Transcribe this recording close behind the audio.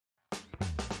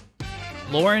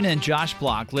Lauren and Josh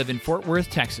Block live in Fort Worth,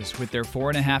 Texas with their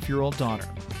 4.5-year-old daughter.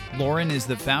 Lauren is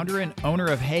the founder and owner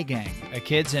of Hey Gang, a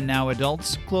kids and now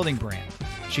adults clothing brand.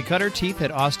 She cut her teeth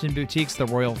at Austin Boutiques The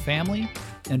Royal Family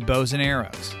and Bows and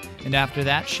Arrows, and after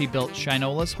that she built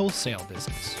Shinola's wholesale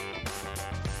business.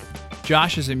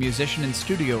 Josh is a musician and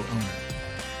studio owner.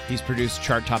 He's produced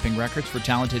chart-topping records for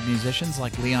talented musicians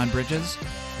like Leon Bridges,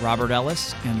 Robert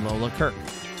Ellis, and Lola Kirk.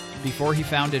 Before he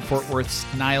founded Fort Worth's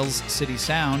Niles City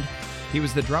Sound, he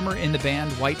was the drummer in the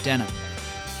band White Denim.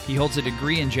 He holds a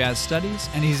degree in jazz studies,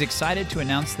 and he's excited to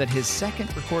announce that his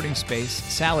second recording space,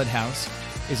 Salad House,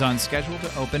 is on schedule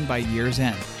to open by year's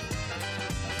end.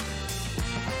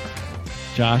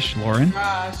 Josh, Lauren.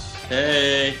 Josh.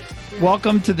 Hey.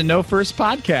 Welcome to the No First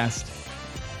podcast.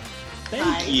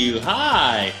 Thank you.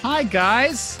 Hi. Hi,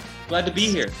 guys. Glad to be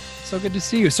here. So good to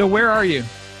see you. So where are you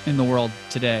in the world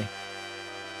today?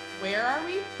 Where are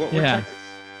we? Fort Worth, Texas.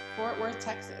 Fort Worth,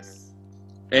 Texas.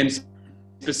 And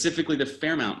specifically the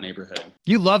Fairmount neighborhood.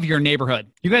 You love your neighborhood.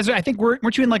 You guys, I think,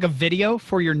 weren't you in like a video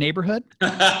for your neighborhood?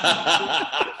 Well,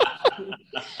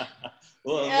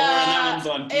 Lauren, that one's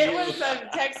on It you. was a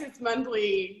Texas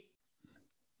Monthly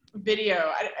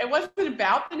video. It wasn't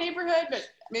about the neighborhood, but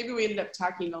maybe we ended up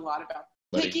talking a lot about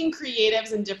picking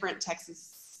creatives in different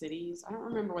Texas cities. I don't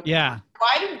remember what. Yeah.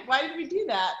 Why did we do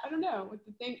that? I don't know what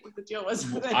the deal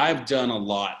was. I've done a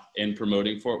lot in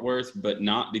promoting Fort Worth, but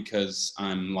not because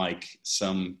I'm like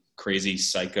some crazy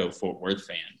psycho Fort Worth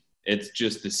fan. It's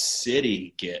just the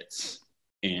city gets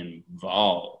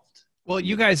involved. Well,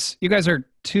 you guys are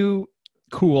two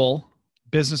cool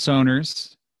business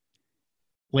owners,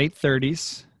 late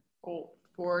 30s. Oh,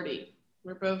 40.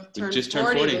 We're both just turned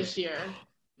turned 40 40 this year.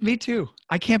 Me too.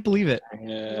 I can't believe it.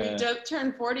 We just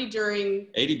turned 40 during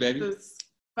 80, baby. this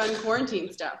fun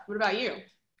quarantine stuff. What about you?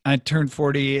 I turned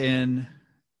 40 in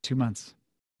 2 months.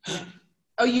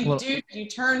 Oh, you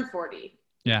turned 40.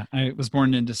 Yeah, I was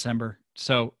born in December.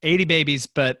 So 80 babies,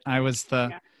 but I'm Right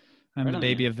the on,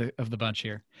 baby man. of the bunch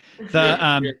here. You're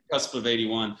at the cusp of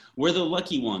 81. We're the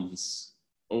lucky ones,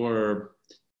 or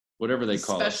whatever they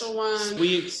call us. Special ones.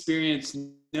 We experienced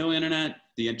no internet,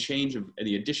 the addition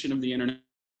of the internet,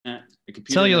 the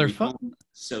computer, Cellular and phone.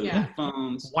 cellular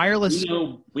phones, Wireless.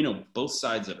 We know both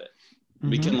sides of it.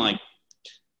 Mhm.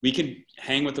 We can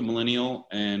hang with a millennial,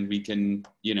 and we can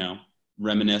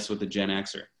reminisce with a Gen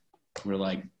Xer. We're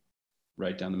like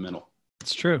right down the middle.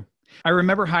 It's true. I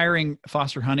remember hiring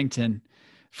Foster Huntington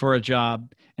for a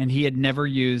job, and he had never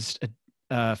used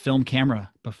a film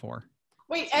camera before.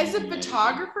 Wait, as a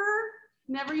photographer,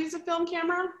 never use a film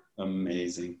camera?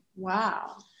 Amazing.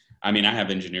 Wow. I mean, I have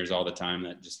engineers all the time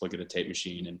that just look at a tape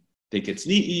machine and think it's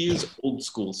neat to use old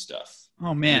school stuff.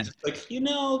 Oh, man. And it's like,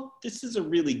 this is a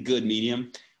really good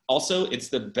medium. Also, it's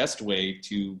the best way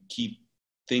to keep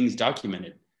things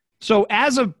documented. So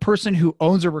as a person who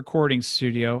owns a recording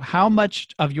studio, how much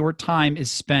of your time is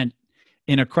spent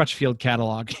in a Crutchfield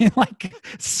catalog, like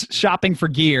shopping for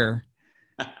gear?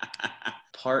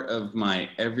 Part of my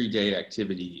everyday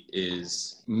activity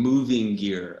is moving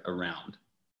gear around.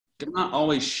 I'm not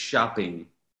always shopping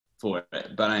for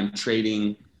it, but I'm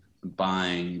trading,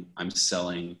 buying, I'm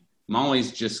selling. I'm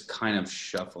always just kind of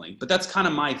shuffling. But that's kind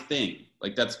of my thing.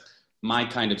 Like, that's my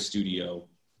kind of studio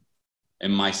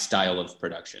and my style of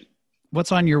production.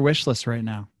 What's on your wish list right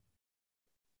now?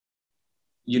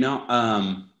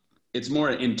 It's more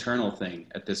an internal thing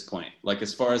at this point. Like,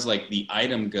 as far as like the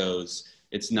item goes,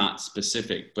 it's not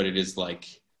specific, but it is like,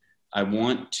 I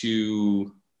want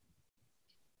to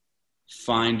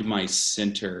find my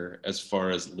center as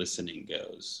far as listening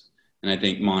goes. And I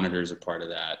think monitors are part of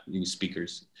that, new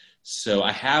speakers. So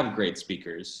I have great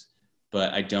speakers,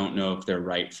 but I don't know if they're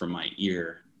right for my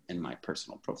ear and my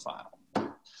personal profile.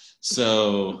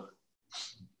 So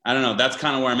I don't know. That's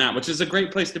kind of where I'm at, which is a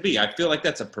great place to be. I feel like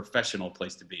that's a professional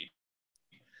place to be.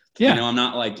 Yeah. I'm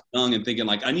not like young and thinking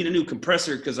like, I need a new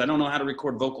compressor because I don't know how to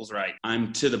record vocals right.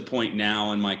 I'm to the point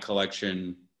now in my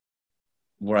collection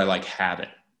where I like have it.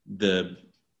 The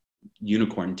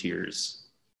unicorn tears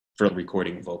for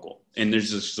recording a vocal. And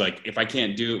there's just like, if I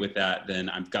can't do it with that, then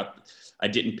I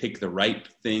didn't pick the right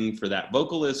thing for that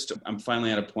vocalist. I'm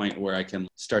finally at a point where I can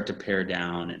start to pare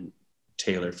down and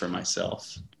tailor for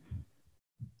myself.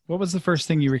 What was the first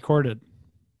thing you recorded?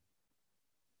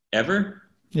 Ever?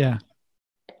 Yeah.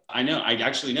 I know. I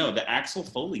actually know the Axel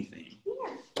Foley thing.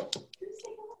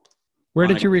 Where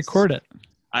did you record it?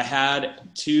 I had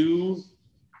 2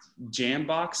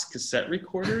 Jambox cassette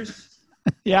recorders.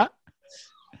 Yeah.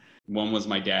 One was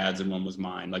my dad's and one was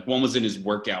mine. Like, one was in his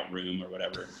workout room or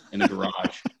whatever in the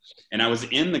garage. And I was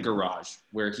in the garage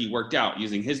where he worked out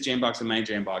using his Jambox and my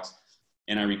Jambox.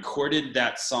 and I recorded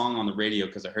that song on the radio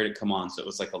because I heard it come on. So it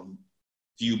was like a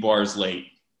few bars late.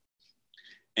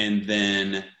 And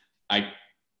then I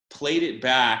played it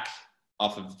back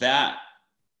off of that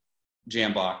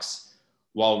Jambox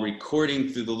while recording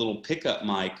through the little pickup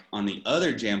mic on the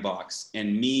other Jambox,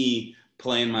 and me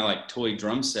playing my like toy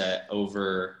drum set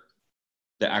over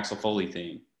the Axel Foley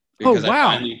theme. Because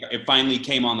it finally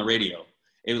came on the radio.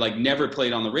 It like never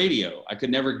played on the radio. I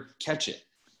could never catch it.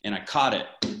 And I caught it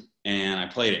and I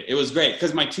played it. It was great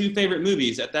because my two favorite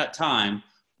movies at that time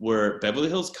were Beverly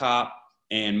Hills Cop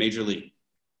and Major League.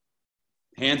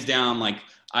 Hands down, like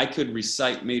I could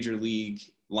recite Major League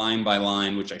line by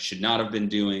line, which I should not have been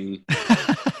doing.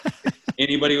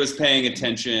 Anybody was paying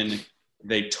attention,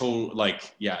 they told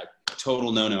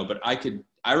total no-no. But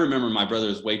I remember my brother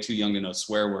was way too young to know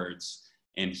swear words.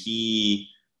 And we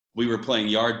were playing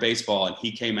yard baseball and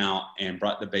he came out and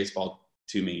brought the baseball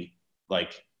to me.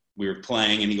 Like we were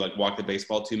playing and he like walked the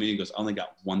baseball to me. And he goes, I only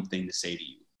got one thing to say to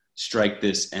you. Strike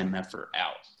this MFer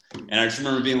out. And I just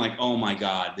remember being like, oh my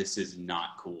God, this is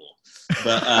not cool.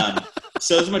 But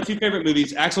so those are my two favorite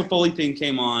movies. Axel Foley thing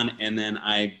came on, and then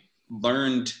I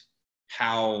learned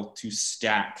how to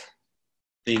stack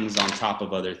things on top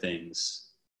of other things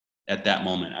at that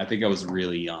moment. I think I was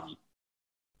really young,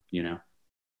 you know.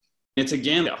 It's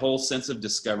again that whole sense of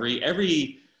discovery.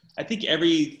 I think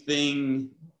everything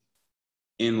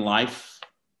in life,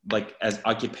 like as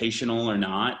occupational or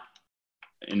not,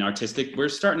 and artistic, we're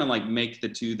starting to like make the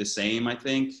two the same. I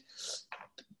think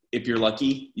if you're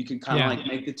lucky, you can kind of like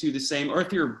make the two the same, or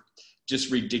if you're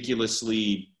just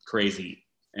ridiculously crazy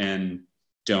and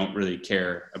don't really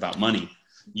care about money,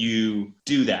 you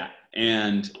do that.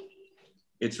 And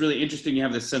it's really interesting. You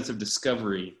have this sense of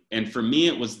discovery. And for me,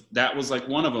 that was like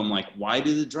one of them. Like, why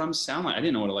do the drums sound like, I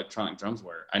didn't know what electronic drums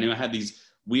were. I knew I had these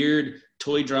weird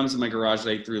toy drums in my garage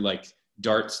that I threw like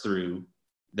darts through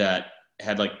that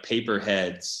had like paper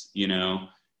heads, you know,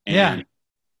 and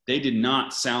they did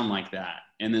not sound like that.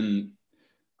 And then,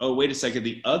 oh, wait a second.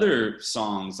 The other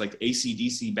songs like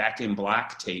AC/DC Back in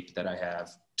Black tape that I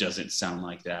have doesn't sound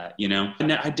like that, you know?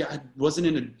 And I wasn't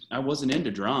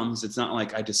into drums. It's not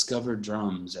like I discovered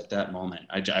drums at that moment.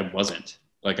 I wasn't.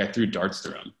 Like I threw darts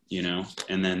through them, you know?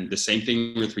 And then the same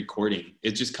thing with recording.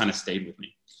 It just kind of stayed with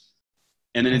me.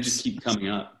 And then it just keeps coming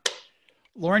up.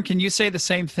 Lauren, can you say the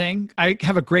same thing? I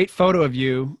have a great photo of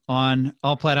you on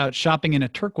All Plat Out shopping in a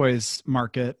turquoise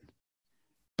market.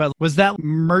 But was that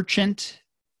merchant,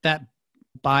 that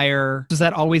buyer, was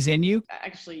that always in you?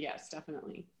 Actually, yes,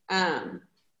 definitely.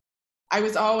 I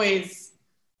was always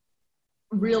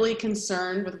really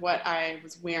concerned with what I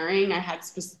was wearing. I had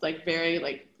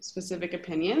very specific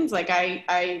opinions. Like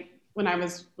I when I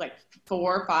was like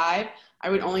 4 or 5, I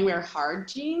would only wear hard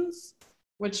jeans,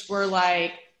 which were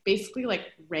like basically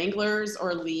like Wranglers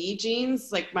or Lee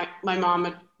jeans. Like my mom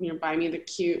would, you know, buy me the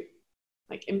cute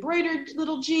like embroidered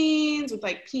little jeans with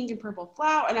like pink and purple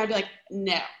flout, and I'd be like,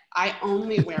 no, I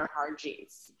only wear hard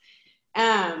jeans.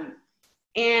 And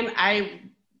I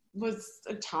was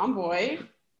a tomboy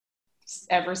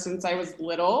ever since I was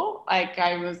little. Like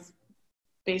I was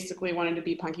basically wanted to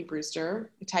be Punky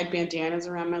Brewster. I tied bandanas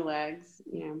around my legs,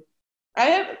 you know.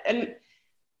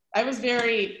 I was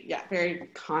very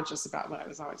conscious about what I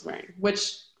was always wearing,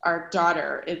 which our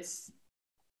daughter, it's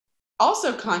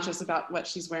also conscious about what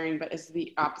she's wearing, but is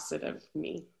the opposite of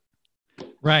me.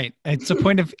 Right. It's a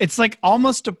point of, it's like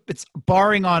almost it's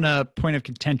barring on a point of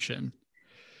contention.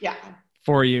 Yeah.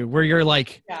 For you, where you're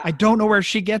like, I don't know where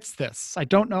she gets this. I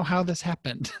don't know how this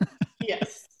happened.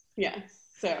 Yes.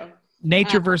 So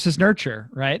nature versus nurture,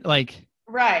 right? Like,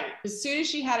 right. As soon as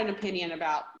she had an opinion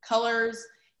about colors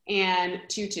and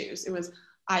tutus, it was,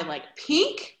 I like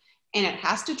pink and it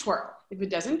has to twirl. If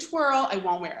it doesn't twirl, I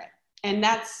won't wear it. And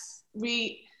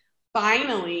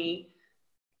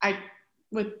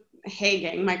with Hey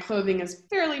Gang, my clothing is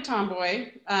fairly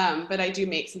tomboy, but I do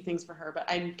make some things for her. But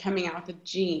I'm coming out with a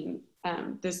jean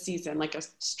this season, like a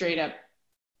straight up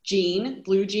jean,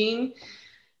 blue jean.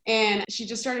 And she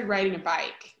just started riding a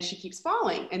bike. She keeps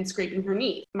falling and scraping her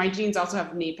knee. My jeans also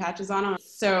have knee patches on them.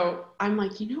 So I'm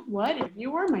like, you know what? If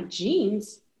you wear my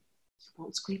jeans, you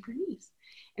won't scrape your knees.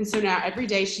 And so now every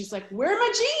day she's like, where are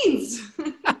my jeans?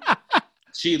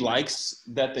 She likes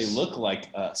that they look like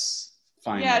us.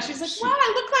 Finally. Yeah, she's like, wow,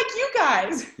 I look like you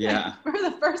guys. Yeah. For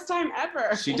the first time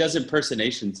ever. She does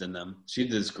impersonations in them. She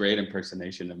did this great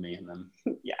impersonation of me in them.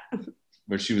 Yeah.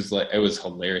 Where she was like, it was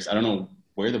hilarious. I don't know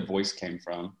where the voice came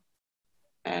from.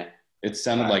 It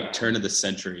sounded like turn of the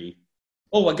century.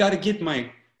 Oh, I got to get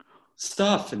my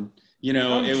stuff. And, you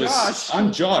know,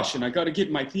 I'm Josh and I got to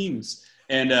get my themes.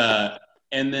 And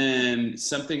then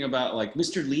something about like,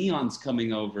 Mr. Leon's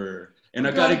coming over. And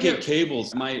I got to get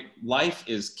cables. My life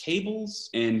is cables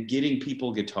and getting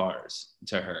people guitars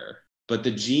to her. But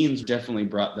the jeans definitely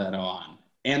brought that on.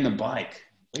 And the bike.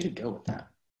 Way to go with that.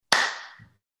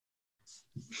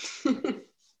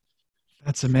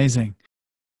 That's amazing.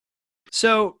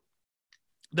 So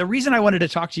the reason I wanted to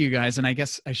talk to you guys, and I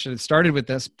guess I should have started with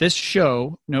this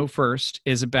show, Know First,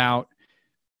 is about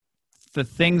the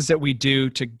things that we do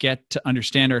to get to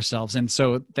understand ourselves. And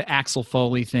so the Axel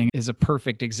Foley thing is a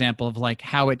perfect example of like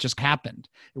how it just happened.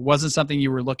 It wasn't something you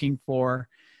were looking for,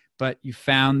 but you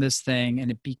found this thing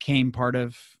and it became part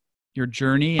of your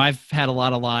journey. I've had a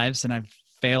lot of lives and I've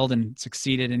failed and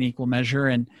succeeded in equal measure.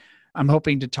 And I'm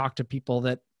hoping to talk to people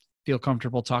that feel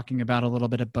comfortable talking about a little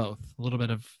bit of both, a little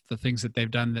bit of the things that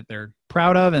they've done that they're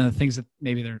proud of and the things that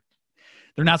maybe they're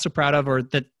not so proud of, or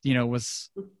that, was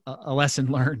a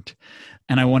lesson learned.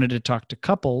 And I wanted to talk to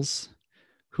couples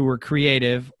who were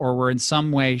creative or were in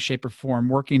some way, shape or form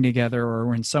working together, or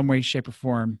were in some way, shape or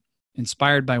form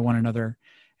inspired by one another.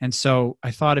 And so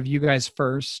I thought of you guys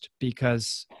first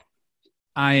because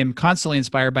I am constantly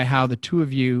inspired by how the two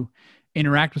of you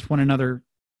interact with one another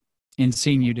in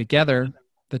seeing you together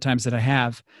the times that I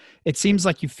have. It seems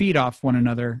like you feed off one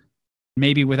another,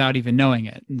 maybe without even knowing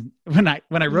it. And when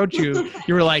I wrote you,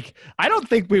 you were like, I don't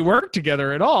think we work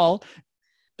together at all,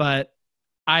 but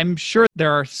I'm sure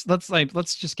there are.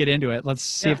 Let's just get into it. Let's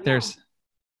see if there's.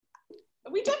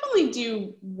 We definitely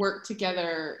do work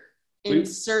together in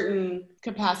certain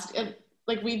capacity.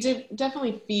 Like we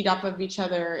definitely feed off of each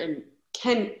other and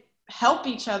can help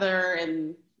each other.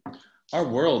 And our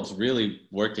worlds really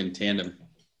work in tandem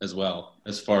as well,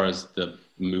 as far as the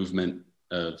movement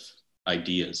of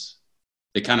ideas.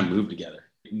 They kind of move together.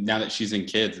 Now that she's in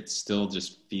kids, it still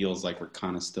just feels like we're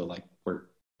kind of still like we're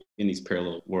in these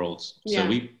parallel worlds. Yeah.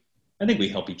 So I think we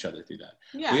help each other through that.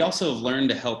 Yeah. We also have learned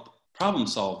to help problem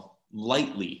solve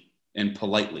lightly and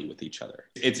politely with each other.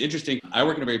 It's interesting. I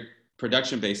work in a very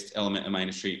production-based element in my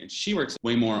industry, and she works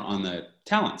way more on the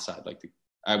talent side. Like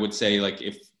I would say, like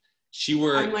if she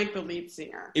were, I'm like the lead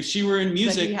singer. If she were in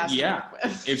music, yeah.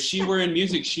 If she were in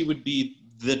music, she would be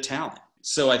the talent.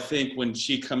 So I think when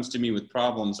she comes to me with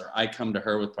problems or I come to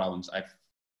her with problems, I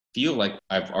feel like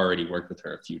I've already worked with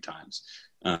her a few times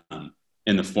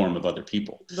in the form of other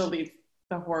people. The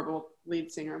horrible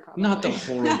lead singer, probably. Not the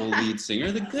horrible lead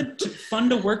singer, the good, fun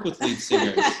to work with lead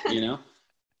singers,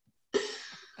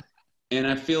 And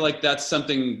I feel like that's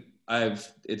something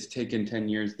it's taken 10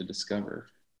 years to discover,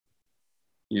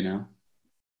 Yeah.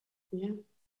 Yeah,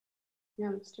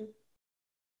 that's true.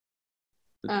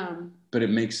 But it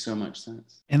makes so much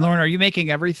sense. And Lauren, are you making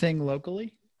everything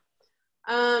locally?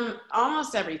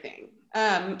 Almost everything.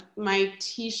 My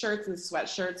t-shirts and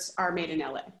sweatshirts are made in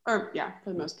LA. Or yeah,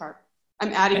 for the most part.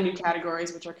 I'm adding new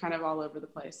categories, which are kind of all over the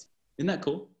place. Isn't that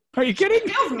cool? Are you kidding? It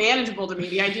feels manageable to me.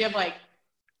 The idea of like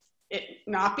it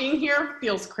not being here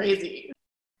feels crazy.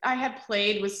 I had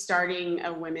played with starting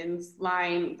a women's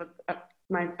line with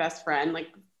my best friend,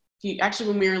 actually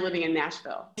when we were living in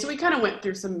Nashville. So we kind of went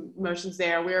through some motions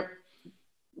there. We were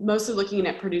mostly looking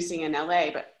at producing in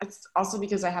LA, but it's also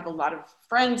because I have a lot of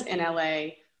friends in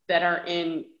LA that are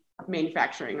in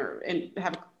manufacturing and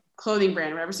have a clothing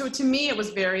brand or whatever. So to me, it was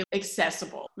very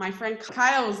accessible. My friend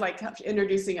Kyle was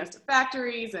introducing us to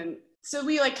factories. And so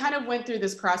we kind of went through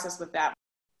this process with that.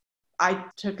 I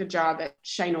took a job at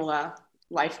Shinola.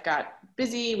 Life got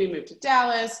busy. We moved to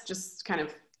Dallas, just kind of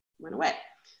went away.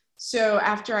 So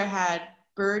after I had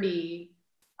Birdie,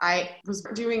 I was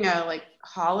doing a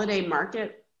holiday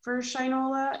market for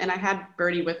Shinola, and I had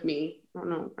Birdie with me. I don't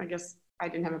know, I guess I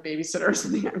didn't have a babysitter or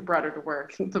something. I brought her to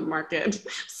work at the market.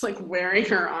 It's wearing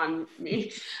her on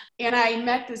me. And I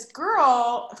met this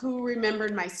girl who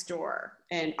remembered my store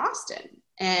in Austin.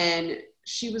 And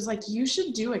she was like, you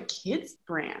should do a kids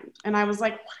brand. And I was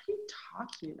like, what are you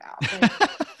talking about?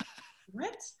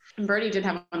 What? And Birdie did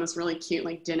have on this really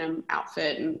cute denim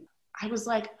outfit. And I was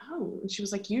like, oh. And she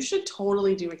was like, you should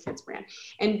totally do a kids brand.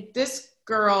 And this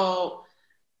girl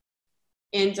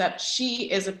she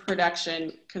is a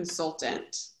production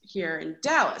consultant here in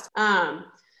Dallas.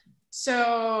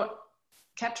 So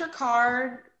kept her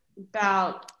card.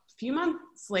 About a few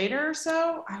months later or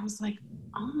so, I was like,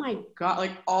 oh my God,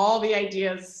 all the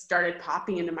ideas started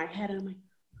popping into my head. And I'm like,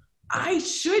 I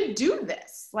should do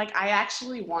this. I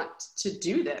actually want to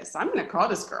do this. I'm going to call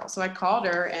this girl. So I called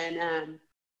her and,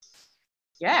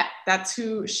 that's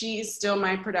who she's still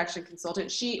my production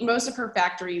consultant. Most of her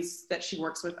factories that she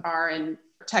works with are in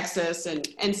Texas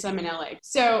and some in LA.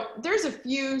 So there's a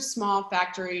few small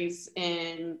factories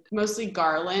in mostly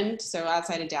Garland, so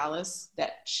outside of Dallas,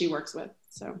 that she works with.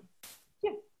 So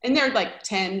yeah. And they're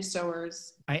 10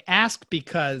 sewers. I ask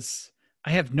because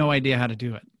I have no idea how to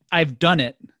do it. I've done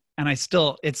it and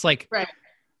it's like Right.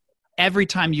 every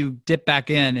time you dip back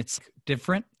in, it's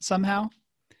different somehow.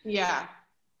 Yeah.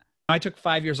 I took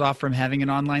 5 years off from having an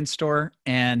online store,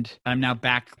 and I'm now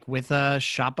back with a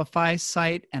Shopify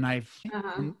site, and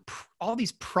all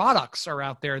these products are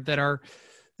out there that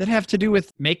have to do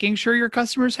with making sure your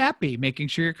customer's happy, making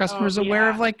sure your customer's aware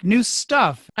of like new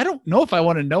stuff. I don't know if I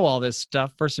want to know all this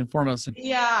stuff first and foremost.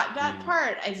 Yeah, that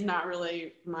part is not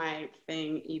really my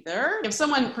thing either. If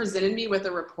someone presented me with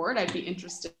a report, I'd be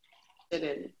interested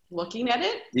in looking at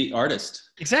it. The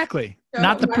artist. Exactly.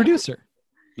 Not the producer.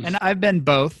 And I've been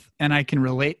both, and I can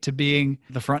relate to being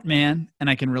the front man, and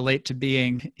I can relate to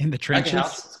being in the trenches.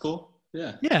 It's cool.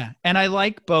 Yeah. Yeah. And I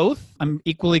like both. I'm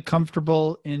equally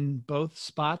comfortable in both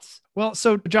spots. Well,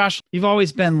 so Josh, you've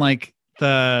always been like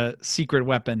the secret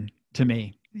weapon to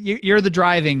me. You're the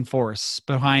driving force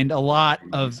behind a lot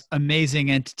of amazing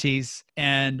entities,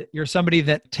 and you're somebody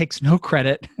that takes no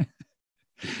credit.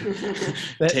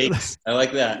 Takes. I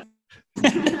like that.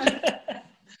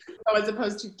 As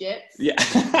opposed to gets? Yeah.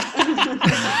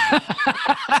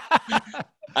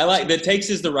 I like that. Takes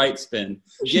is the right spin.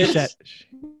 Gets,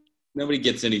 nobody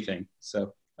gets anything.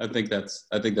 So I think that's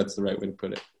the right way to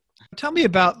put it. Tell me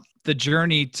about the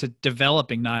journey to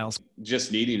developing Niles.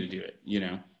 Just needing to do it,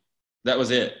 that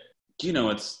was it.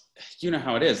 It's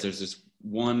how it is. There's this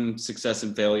one success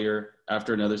and failure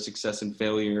after another success and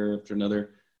failure after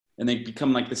another, and they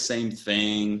become like the same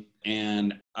thing.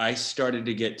 And I started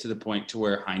to get to the point to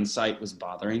where hindsight was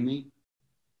bothering me.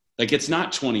 Like, it's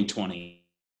not 2020.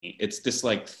 It's this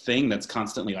like thing that's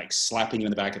constantly like slapping you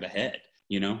in the back of the head.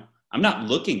 I'm not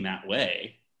looking that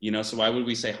way, so why would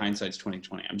we say hindsight's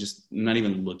 2020? I'm just not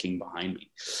even looking behind me.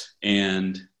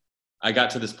 And I got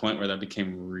to this point where that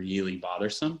became really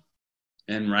bothersome.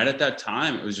 And right at that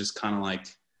time, it was just kind of like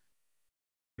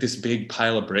this big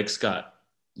pile of bricks got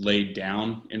laid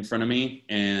down in front of me.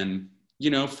 And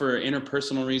for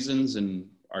interpersonal reasons and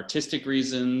artistic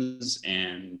reasons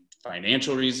and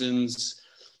financial reasons,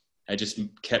 I just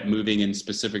kept moving in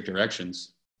specific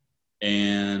directions.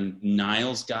 And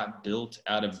Niles got built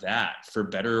out of that, for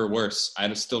better or worse.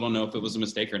 I still don't know if it was a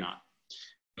mistake or not.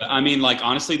 But I mean, like,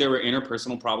 honestly, there were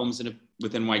interpersonal problems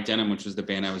within White Denim, which was the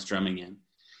band I was drumming in,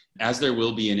 as there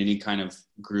will be in any kind of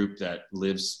group that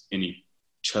lives in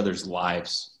each other's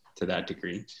lives to that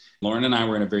degree. Lauren and I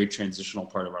were in a very transitional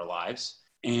part of our lives.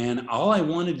 And all I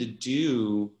wanted to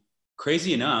do,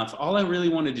 crazy enough, all I really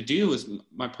wanted to do was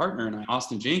my partner and I,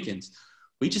 Austin Jenkins,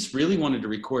 we just really wanted to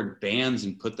record bands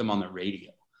and put them on the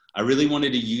radio. I really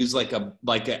wanted to use like an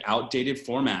outdated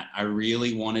format. I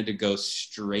really wanted to go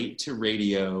straight to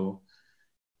radio,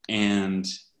 and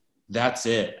that's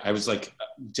it. I was like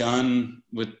done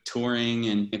with touring,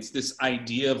 and it's this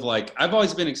idea of like, I've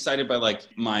always been excited by like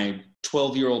my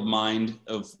 12-year-old mind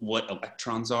of what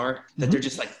electrons are, that they're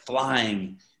just like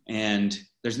flying and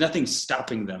there's nothing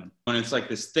stopping them. And it's like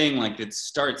this thing, like it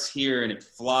starts here and it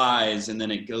flies and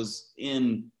then it goes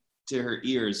in to her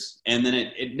ears, and then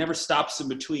it never stops in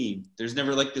between. There's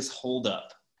never like this hold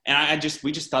up. And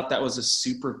we just thought that was a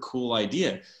super cool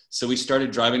idea. So we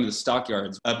started driving to the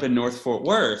stockyards up in North Fort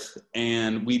Worth,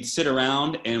 and we'd sit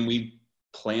around and we'd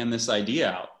plan this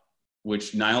idea out,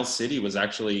 which Niles City was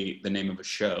actually the name of a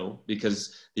show,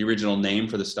 because the original name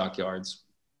for the stockyards,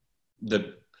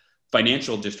 the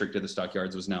financial district of the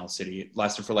stockyards, was Niles City. It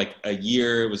lasted for like a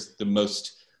year. It was the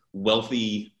most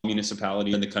wealthy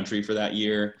municipality in the country for that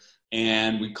year.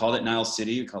 And we called it Niles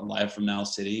City. We called it Live from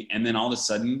Niles City. And then all of a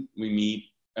sudden we meet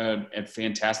a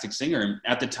fantastic singer.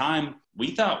 At the time,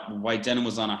 we thought White Denim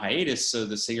was on a hiatus so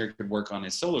the singer could work on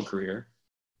his solo career.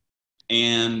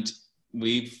 And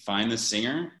we find the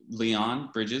singer,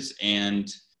 Leon Bridges,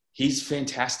 and he's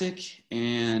fantastic.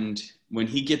 And when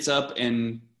he gets up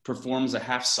and performs a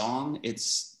half song,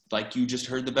 it's like you just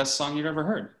heard the best song you'd ever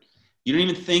heard. You don't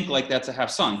even think like that's a half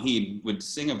song. He would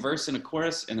sing a verse and a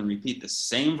chorus and then repeat the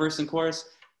same verse and chorus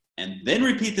and then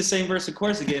repeat the same verse and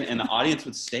chorus again. And the audience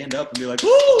would stand up and be like,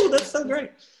 "Woo, that's so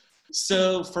great."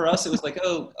 So for us, it was like,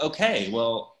 oh, okay,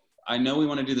 well, I know we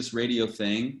want to do this radio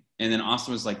thing. And then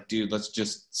Austin was like, dude, let's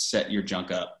just set your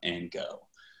junk up and go.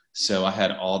 So I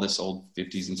had all this old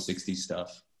 50s and 60s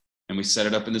stuff. And we set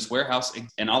it up in this warehouse.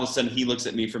 And all of a sudden he looks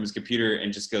at me from his computer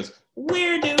and just goes,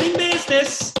 "We're doing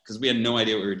business." Because we had no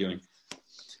idea what we were doing.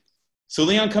 So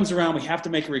Leon comes around, we have to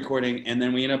make a recording, and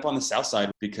then we end up on the South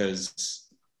Side because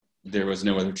there was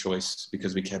no other choice,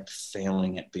 because we kept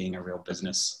failing at being a real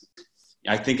business.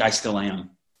 I think I still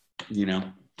am,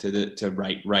 to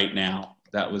right now.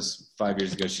 That was 5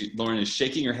 years ago. Lauren is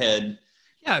shaking her head.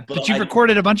 Yeah, but you've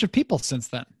recorded a bunch of people since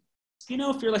then.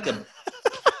 If you're like a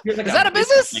You're like Is that a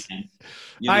business? Man,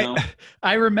 you know?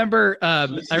 I remember. I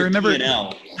remember.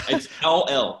 P&L. It's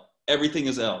LL. Everything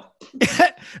is L.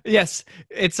 Yes,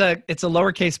 it's a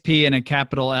lowercase p and a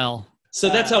capital L. So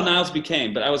that's how Niles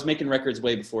became. But I was making records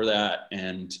way before that,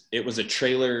 and it was a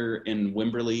trailer in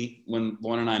Wimberley when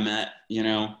Lauren and I met. You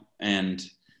know, and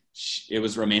it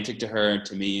was romantic to her.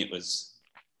 To me, it was.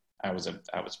 I was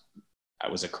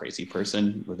a crazy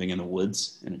person living in the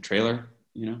woods in a trailer.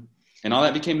 You know, and all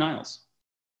that became Niles.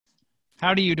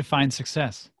 How do you define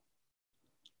success?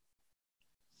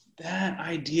 That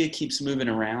idea keeps moving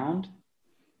around.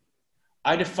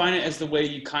 I define it as the way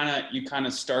you kind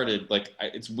of started. Like,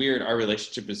 it's weird. Our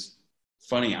relationship is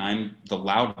funny. I'm the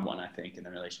loud one, I think, in the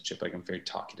relationship. Like, I'm very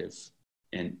talkative,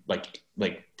 and like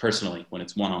personally, when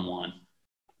it's one-on-one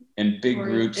and big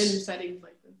groups in settings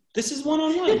like this. This is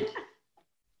one-on-one.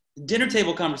 Dinner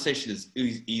table conversation is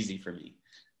easy for me.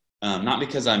 Not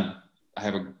because I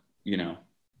have a,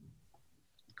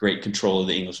 great control of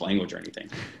the English language or anything.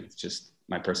 It's just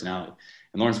my personality.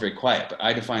 And Lauren's very quiet, but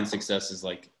I define success as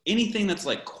like anything that's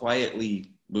like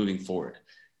quietly moving forward,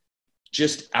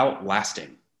 just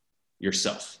outlasting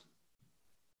yourself.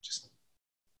 Just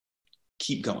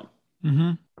keep going.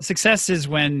 Mm-hmm. Success is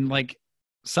when like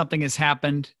something has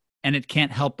happened and it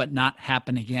can't help but not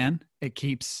happen again. It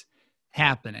keeps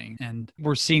happening. And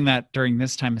we're seeing that during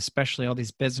this time, especially all these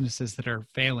businesses that are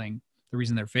failing. The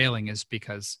reason they're failing is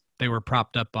because they were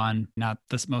propped up on not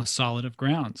the most solid of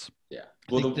grounds. Yeah.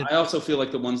 Well, I also feel like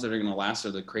the ones that are going to last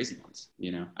are the crazy ones.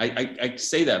 I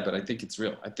say that, but I think it's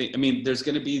real. There's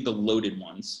going to be the loaded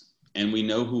ones, and we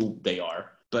know who they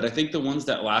are. But I think the ones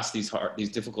that last these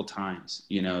difficult times,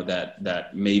 that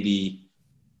maybe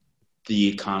the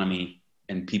economy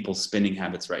and people's spending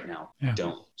habits right now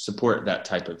don't support that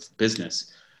type of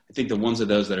business. I think the ones of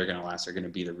those that are going to last are going to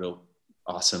be the real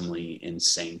awesomely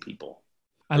insane people.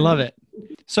 I love it.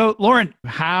 So, Lauren,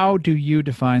 how do you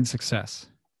define success?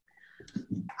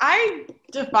 I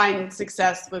define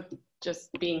success with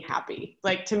just being happy.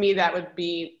 Like, to me, that would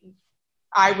be,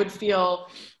 I would feel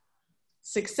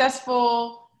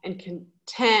successful and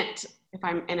content if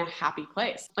I'm in a happy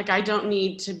place. Like, I don't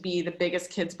need to be the biggest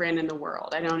kids brand in the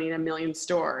world. I don't need 1 million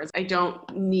stores. I don't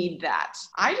need that.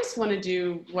 I just want to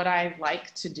do what I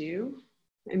like to do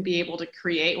and be able to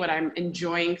create what I'm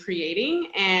enjoying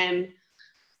creating, and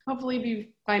hopefully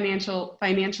be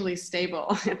financially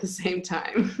stable at the same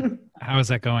time. How is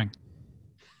that going?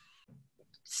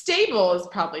 Stable is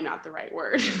probably not the right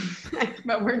word,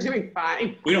 but we're doing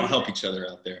fine. We don't help each other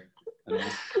out there. Yeah.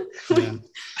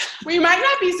 We might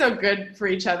not be so good for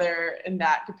each other in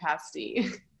that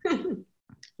capacity.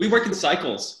 We work in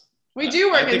cycles. We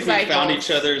do work in cycles. I think we found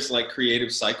each other's like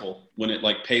creative cycle. When it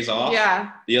like pays off,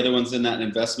 the other one's in that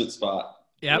investment spot.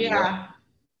 Yep. Yeah.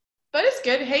 But it's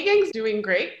good. Hey Gang's doing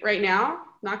great right now.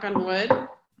 Knock on wood.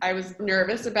 I was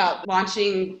nervous about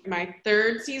launching my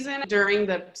 3rd season during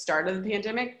the start of the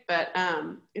pandemic, but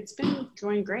it's been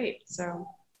going great. So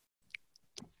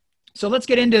let's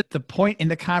get into the point in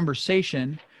the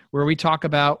conversation where we talk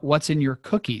about what's in your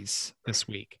cookies this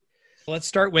week. Let's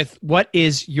start with, what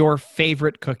is your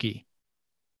favorite cookie?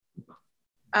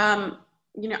 I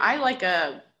like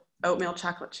a oatmeal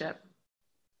chocolate chip.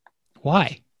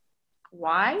 Why?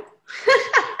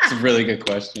 It's a really good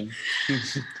question.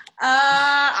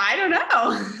 I don't know.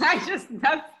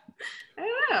 I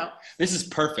don't know. This is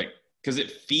perfect because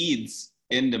it feeds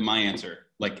into my answer.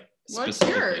 Like, what's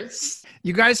yours?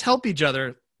 You guys help each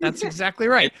other. That's exactly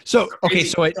right. So, okay.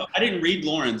 So I didn't read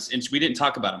Lauren's, and we didn't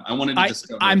talk about them. I wanted to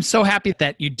discover. I'm so happy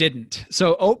that you didn't.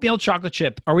 So oatmeal chocolate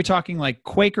chip. Are we talking like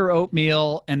Quaker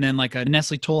oatmeal and then like a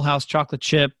Nestle Toll House chocolate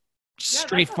chip?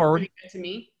 Straightforward. That sounds pretty good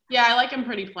to me. Yeah, I like them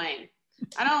pretty plain.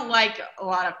 I don't like a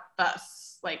lot of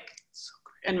fuss, like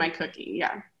in my cookie.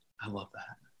 Yeah. I love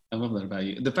that. I love that about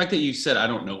you. The fact that you said, I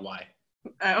don't know why.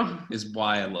 Is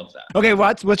why I love that. Okay,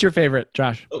 what's your favorite,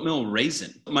 Josh? Oatmeal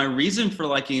raisin. My reason for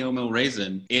liking oatmeal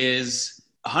raisin is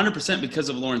 100% because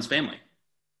of Lauren's family.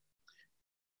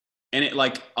 And it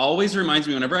like always reminds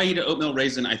me, whenever I eat an oatmeal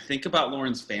raisin, I think about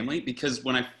Lauren's family, because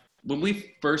when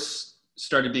we first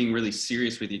started being really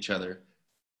serious with each other,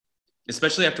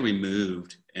 especially after we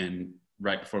moved and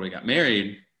right before we got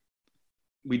married,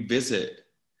 we'd visit,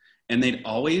 and they'd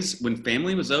always, when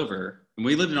family was over, and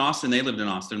we lived in Austin, they lived in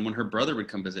Austin, when her brother would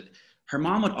come visit, her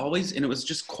mom would always, and it was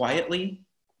just quietly,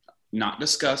 not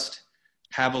discussed,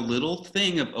 have a little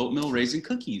thing of oatmeal raisin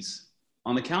cookies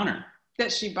on the counter.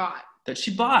 That she bought.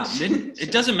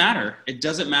 It doesn't matter. It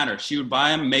doesn't matter. She would buy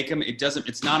them, make them.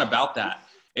 It's not about that.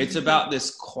 It's about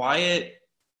this quiet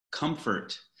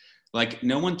comfort. Like,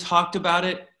 no one talked about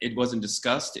it. It wasn't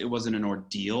discussed. It wasn't an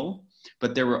ordeal.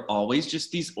 but there were always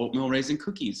just these oatmeal raisin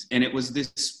cookies. And it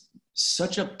was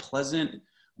such a pleasant,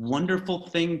 wonderful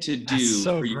thing to do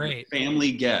for your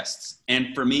family guests.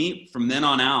 And for me, from then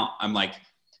on out, I'm like,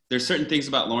 there's certain things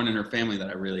about Lauren and her family that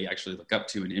I really actually look up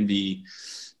to and envy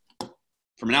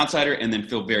from an outsider, and then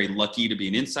feel very lucky to be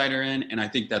an insider in. And I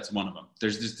think that's one of them.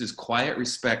 There's just this quiet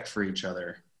respect for each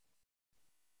other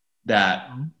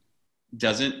that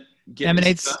doesn't get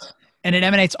and it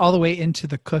emanates all the way into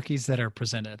the cookies that are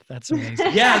presented. That's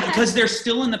amazing. Yeah, because they're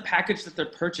still in the package that they're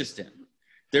purchased in.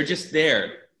 They're just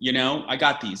there, you know, I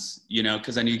got these, you know,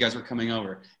 because I knew you guys were coming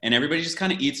over. And everybody just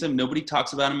kind of eats them. Nobody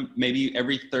talks about them. Maybe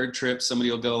every third trip,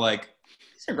 somebody will go like,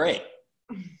 these are great.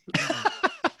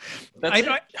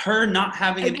 Her not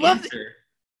having an answer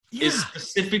is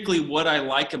specifically what I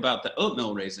like about the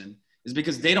oatmeal raisin, is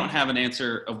because they don't have an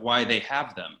answer of why they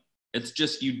have them. It's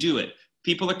just, you do it.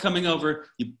 People are coming over,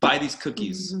 you buy these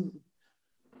cookies.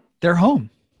 They're home.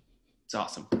 It's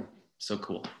awesome. So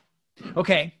cool.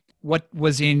 Okay. What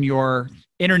was in your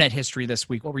internet history this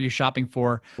week? What were you shopping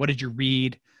for? What did you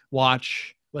read,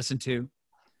 watch, listen to?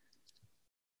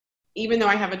 Even though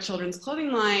I have a children's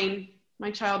clothing line, my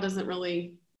child doesn't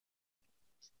really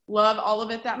love all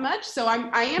of it that much. So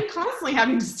I am constantly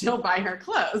having to still buy her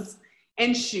clothes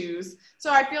and shoes.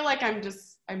 So I feel like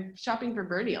I'm shopping for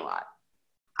Birdie a lot.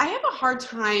 I have a hard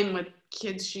time with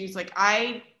kids' shoes. Like,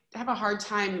 I have a hard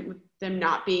time with them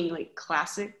not being like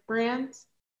classic brands.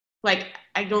 Like,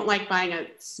 I don't like buying a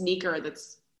sneaker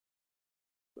that's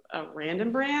a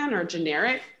random brand or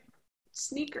generic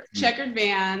sneaker. Checkered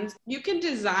Vans. You can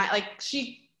design, like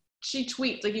she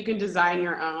tweaked, like you can design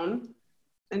your own.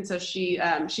 And so she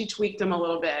tweaked them a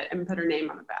little bit and put her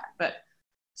name on the back. But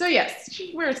so yes,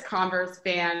 she wears Converse,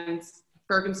 Vans,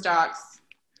 Birkenstocks.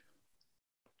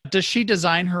 Does she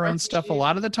design her own stuff a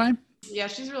lot of the time? Yeah,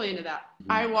 she's really into that.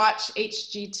 I watch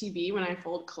HGTV when I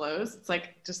fold clothes. It's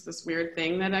like just this weird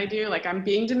thing that I do. Like, I'm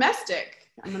being domestic.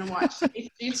 I'm going to watch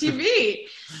HGTV.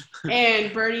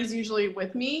 And Birdie's usually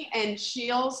with me, and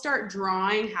she'll start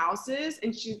drawing houses,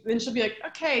 and then she'll be like,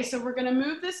 okay, so we're going to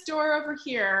move this door over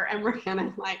here, and we're going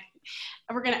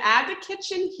to add the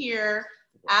kitchen here,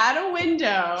 add a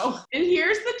window, and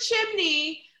here's the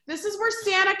chimney. This is where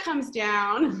Santa comes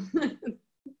down.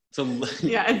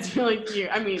 Yeah, it's really cute.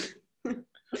 I mean,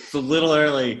 it's a little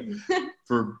early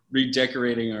for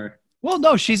redecorating our. Well,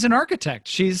 no, she's an architect.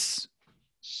 She's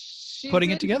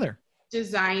putting it together.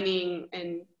 Designing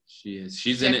and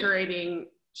she's decorating.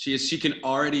 She can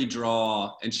already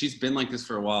draw, and she's been like this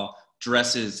for a while.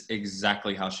 Dresses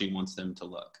exactly how she wants them to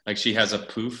look. Like, she has a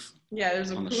poof. Yeah,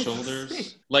 there's on the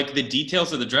shoulders. Like, the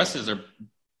details of the dresses are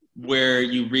where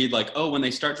you read like, oh, when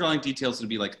they start drawing details, it'd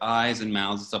be like eyes and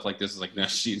mouths and stuff like this. It's like, no,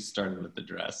 she started with the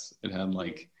dress. It had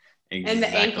like exactly. And the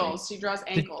ankles. She draws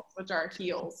ankles, which are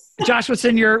heels. Josh, what's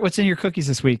in your cookies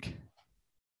this week?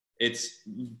 It's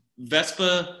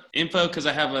Vespa info, because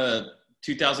I have a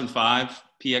 2005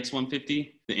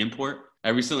 PX150, the import. I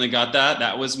recently got that.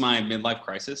 That was my midlife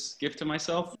crisis gift to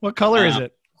myself. What color is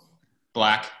it?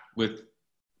 Black with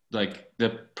like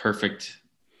the perfect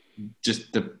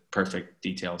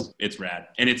details. It's rad.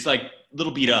 And it's like a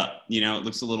little beat up, you know, it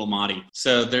looks a little moddy.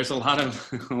 So there's a lot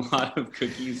of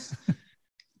cookies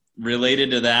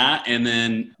related to that. And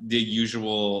then the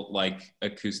usual like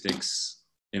acoustics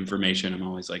information. I'm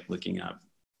always like looking up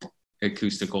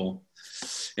acoustical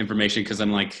information, because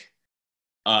I'm like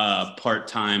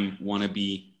part-time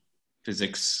wannabe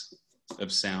physics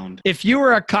of sound. If you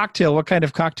were a cocktail, what kind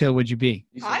of cocktail would you be?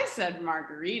 I said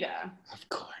margarita. Of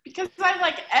course. Because I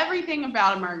like everything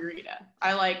about a margarita.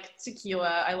 I like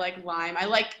tequila. I like lime. I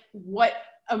like what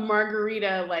a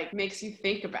margarita like makes you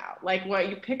think about, like what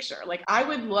you picture. Like, I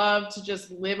would love to just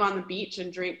live on the beach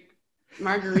and drink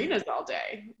margaritas all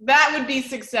day. That would be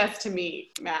success to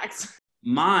me, Max.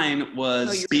 Mine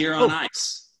was beer on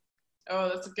ice. Oh,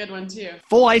 that's a good one too.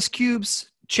 Full ice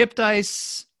cubes, chipped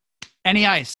ice, any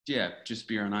ice. Yeah, just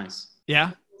beer on ice.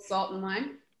 Yeah. Salt and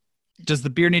lime. Does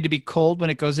the beer need to be cold when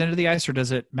it goes into the ice, or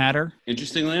does it matter?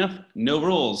 Interestingly enough, no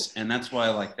rules, and that's why I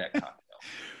like that cocktail.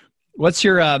 What's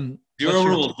your Zero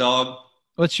rules, dog.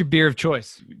 What's your beer of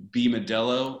choice? Be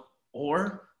Modelo,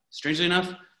 or strangely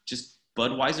enough, just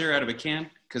Budweiser out of a can,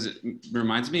 because it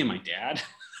reminds me of my dad.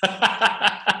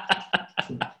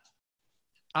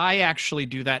 I actually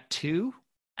do that too,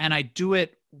 and I do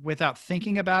it without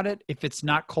thinking about it. If it's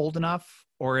not cold enough,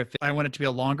 or if I want it to be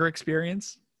a longer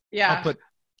experience, yeah, I'll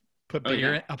put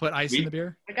beer in, I'll put ice in the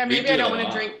beer. Like, maybe I don't want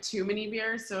to drink too many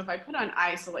beers, so if I put on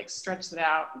ice, I'll like stretch it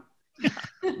out.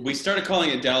 We started calling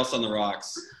it Dallas on the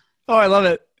Rocks. Oh, I love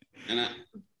it. And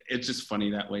it's just funny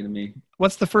that way to me.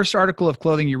 What's the first article of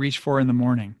clothing you reach for in the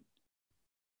morning?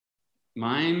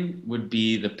 Mine would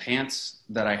be the pants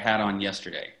that I had on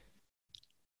yesterday.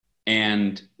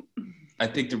 And I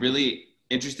think the really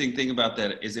interesting thing about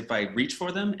that is if I reach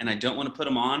for them and I don't want to put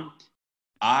them on,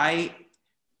 I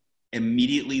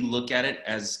immediately look at it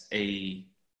as a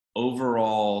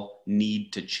overall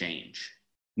need to change,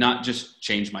 not just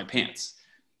change my pants.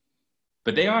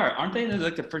 But they aren't they? They're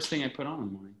like the first thing I put on in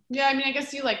the morning. Yeah, I mean, I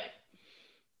guess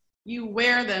you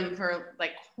wear them for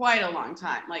like quite a long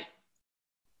time. Like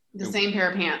the same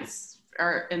pair of pants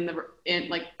are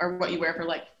are what you wear for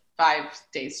like 5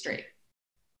 days straight.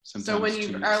 Sometimes so when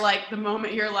you are like, the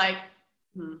moment you're like,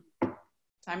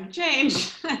 time to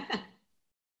change.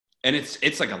 And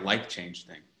it's like a life change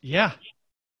thing. Yeah.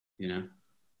 You know,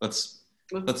 let's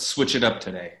switch it up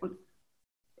today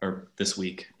or this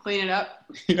week. Clean it up.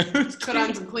 Put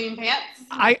on some clean pants.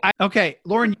 Okay,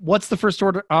 Lauren, what's the first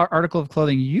article of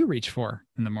clothing you reach for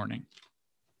in the morning?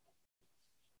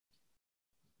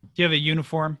 Do you have a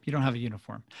uniform? You don't have a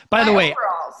uniform. By the way,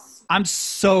 overalls. I'm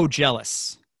so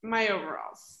jealous. My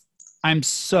overalls. I'm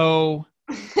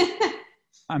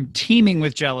teeming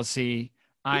with jealousy.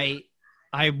 I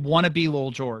want to be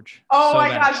Lowell George. Oh my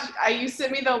gosh. You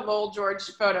sent me the Lowell George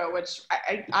photo, which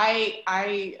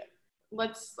I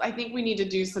think we need to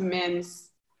do some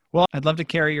men's. Well, I'd love to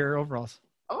carry your overalls.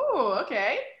 Oh,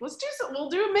 okay. We'll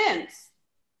do a men's.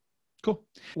 Cool.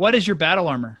 What is your battle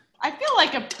armor? I feel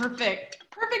like a perfect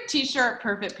t-shirt,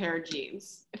 perfect pair of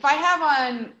jeans. If I have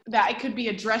on that, it could be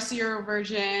a dressier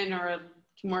version or a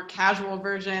more casual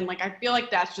version. Like, I feel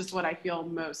like that's just what I feel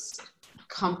most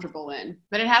comfortable in,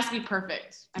 but it has to be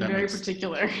perfect. I'm very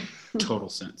particular. Total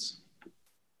sense.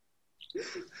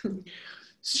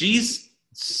 Is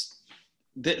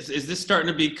this starting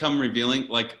to become revealing?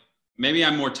 Like, maybe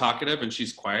I'm more talkative and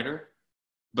she's quieter,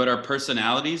 but our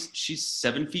personalities, she's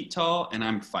 7 feet tall and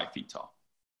I'm 5 feet tall.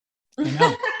 I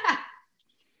know.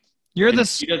 You're the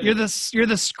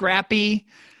scrappy,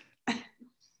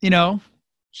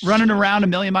 running around a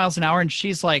million miles an hour, and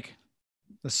she's like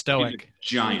the stoic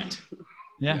giant.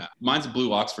 Yeah. Mine's a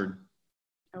blue Oxford.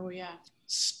 Oh yeah.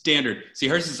 Standard. See,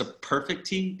 hers is a perfect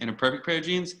tee and a perfect pair of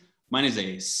jeans. Mine is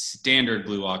a standard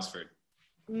blue Oxford.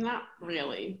 Not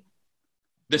really.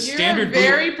 You're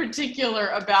very particular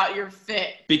about your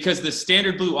fit. Because the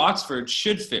standard blue Oxford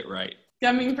should fit right.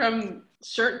 Coming from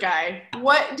shirt guy,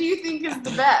 what do you think is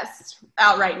the best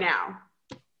out right now?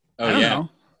 I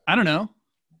don't know.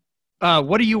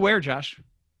 What do you wear, Josh?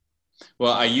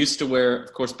 Well, I used to wear,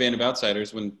 of course, Band of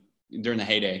Outsiders during the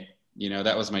heyday.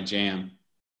 That was my jam.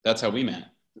 That's how we met.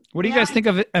 What do you guys think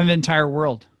of Entire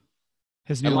World?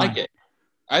 His new I like line. it.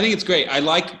 I think it's great. I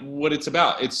like what it's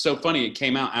about. It's so funny. It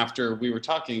came out after we were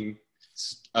talking,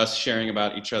 us sharing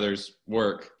about each other's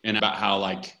work and about how,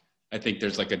 I think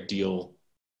there's a deal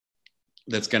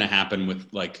that's going to happen with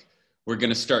we're going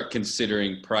to start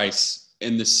considering price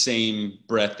in the same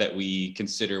breath that we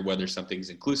consider whether something's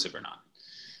inclusive or not.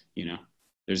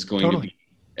 There's going to be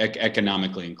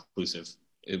economically inclusive.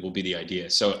 It will be the idea.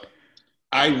 So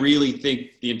I really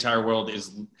think the entire world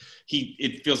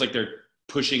it feels like they're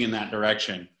pushing in that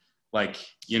direction. Let's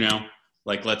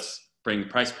bring the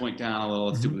price point down a little.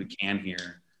 Let's do what we can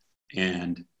here.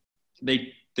 And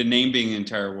the name being the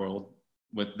entire world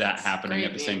with that happening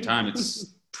at the same time,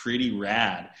 it's pretty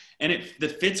rad. And the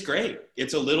fit's great.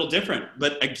 It's a little different,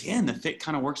 but again, the fit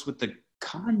kind of works with the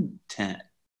content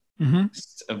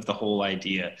of the whole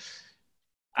idea.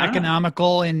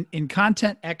 Economical in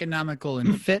content, economical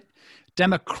in fit,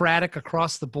 democratic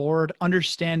across the board,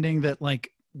 understanding that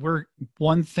we're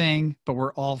one thing, but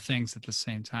we're all things at the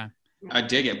same time. I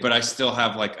dig it, but I still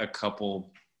have a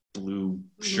couple blue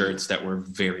shirts that were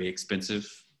very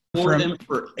expensive. Wore them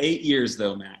for 8 years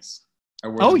though, Max.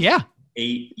 Yeah.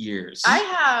 8 years. I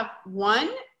have one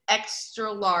extra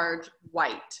large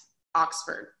white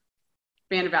Oxford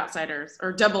Band of Outsiders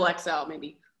or double XL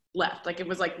maybe left. It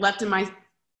was left in my,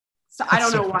 so I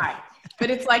don't know why, but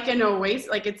it's an oasis.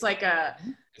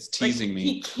 It's teasing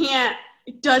me.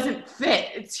 It doesn't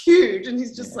fit. It's huge. And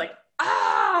he's just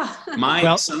mine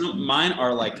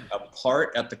are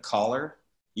apart at the collar.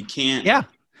 You can't. Yeah.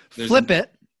 Flip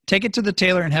it. Take it to the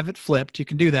tailor and have it flipped. You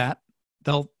can do that.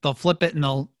 They'll flip it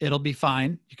and it'll be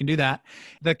fine. You can do that.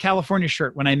 The California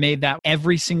shirt, when I made that,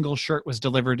 every single shirt was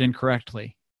delivered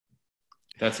incorrectly.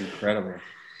 That's incredible.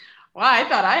 Well, I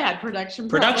thought I had production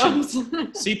problems.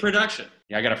 See, production.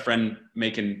 Yeah, I got a friend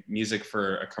making music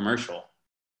for a commercial,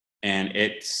 and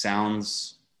it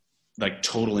sounds like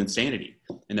total insanity.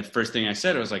 And the first thing I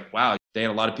said, I was like, wow, they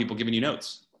had a lot of people giving you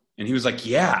notes. And he was like,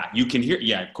 yeah, you can hear.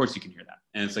 Yeah, of course you can hear that.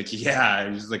 And it's like, yeah,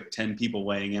 there's like 10 people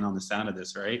weighing in on the sound of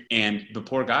this, right? And the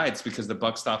poor guy, it's because the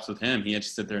buck stops with him. He had to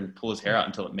sit there and pull his hair out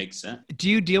until it makes sense. Do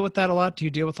you deal with that a lot? Do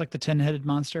you deal with like the 10-headed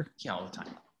monster? Yeah, all the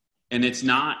time. And it's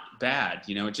not bad,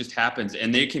 you know, it just happens.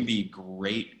 And they can be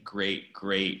great,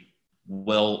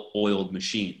 well-oiled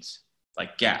machines.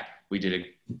 Like Gap. We did a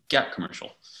Gap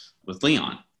commercial with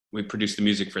Leon. We produced the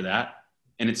music for that.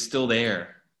 And it's still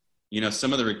there. You know,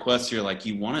 some of the requests, you're like,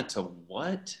 you want it to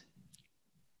what?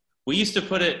 We used to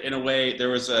put it in a way, there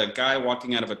was a guy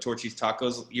walking out of a Torchy's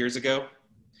Tacos years ago,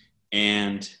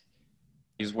 and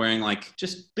he's wearing like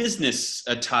just business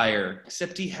attire,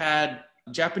 except he had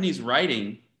Japanese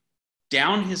writing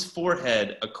down his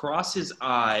forehead, across his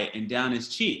eye, and down his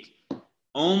cheek.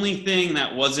 Only thing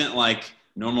that wasn't like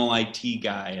normal IT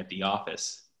guy at the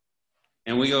office.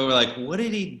 And we were like, what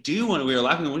did he do when we were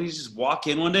laughing? What did he just walk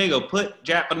in one day and go, put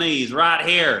Japanese right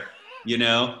here, you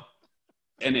know?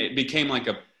 And it became like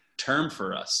a term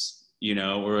for us, you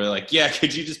know, where we're like, yeah,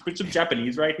 could you just put some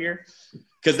Japanese right here?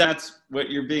 Because that's what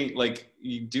you're being like,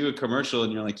 you do a commercial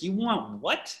and you're like, you want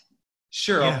what?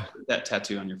 Sure, yeah. I'll put that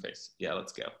tattoo on your face. Yeah,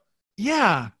 let's go.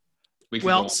 Yeah.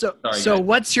 Well, so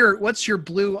what's your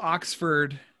blue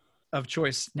Oxford of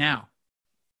choice now?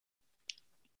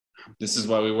 This is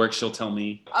why we work. She'll tell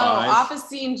me.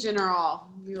 Officine General.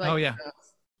 Yeah.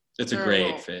 It's a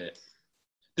great fit.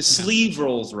 The sleeve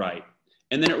rolls right.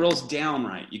 And then it rolls down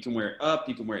right. You can wear it up.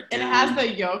 You can wear it down. It has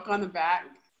the yoke on the back.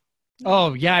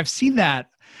 Oh, yeah. I've seen that.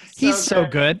 He's so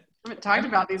good. I haven't talked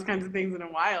about these kinds of things in a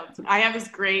while. I have this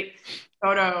great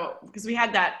photo because we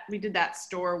did that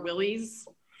store, Willie's.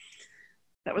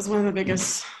 That was one of the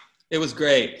biggest. It was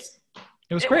great.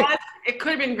 It could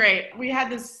have been great. We had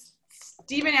this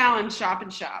Stephen Allen shop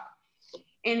and shop.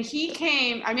 And he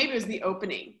came, maybe it was the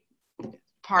opening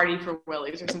party for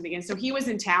Willie's or something. And so he was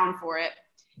in town for it.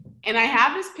 And I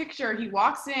have this picture. He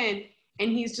walks in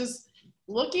and he's just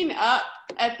looking up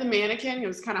at the mannequin. It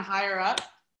was kind of higher up.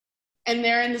 And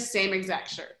they're in the same exact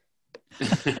shirt.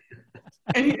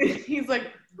 And he's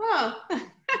like, oh.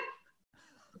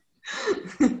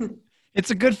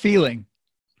 It's a good feeling.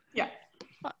 Yeah.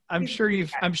 I'm sure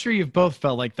you've both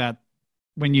felt like that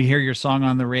when you hear your song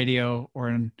on the radio or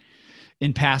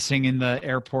in passing in the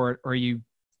airport, or you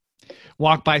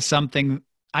walk by something.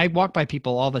 I walk by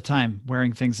people all the time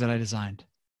wearing things that I designed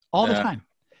all the time.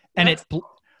 And it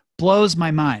blows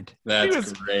my mind.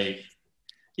 That's great.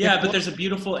 Yeah, but there's a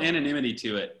beautiful anonymity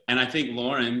to it. And I think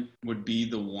Lauren would be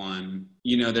the one,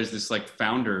 you know, there's this like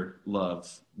founder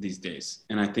love these days.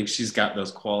 And I think she's got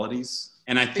those qualities.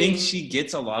 And I think she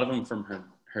gets a lot of them from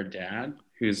her dad,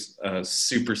 who's a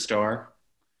superstar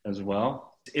as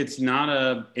well. It's not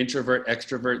a introvert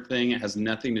extrovert thing. It has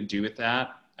nothing to do with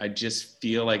that. I just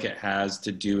feel like it has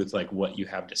to do with like what you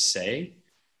have to say.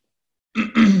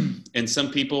 And some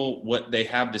people, what they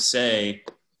have to say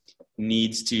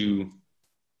needs to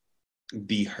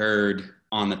be heard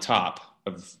on the top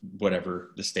of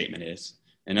whatever the statement is.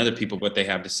 And other people, what they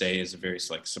have to say is a very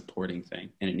like supporting thing,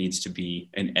 and it needs to be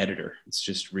an editor. It's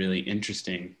just really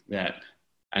interesting that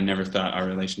I never thought our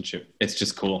relationship, it's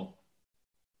just cool.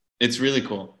 It's really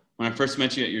cool. When I first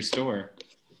met you at your store,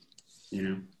 you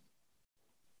know.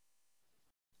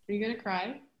 Are you going to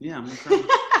cry? Yeah, I'm going to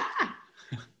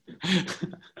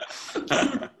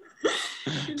cry.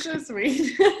 You're so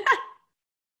sweet.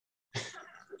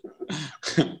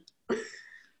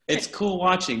 It's cool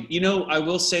watching. You know, I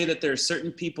will say that there are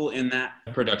certain people in that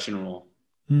production role.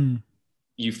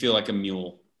 You feel like a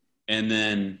mule. And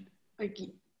then... Like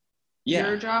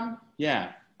your job?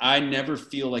 Yeah. I never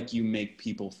feel like you make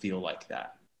people feel like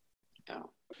that. Oh.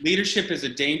 Leadership is a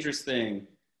dangerous thing,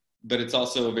 but it's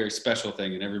also a very special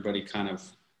thing. And everybody kind of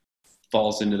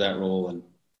falls into that role in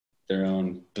their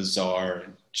own bizarre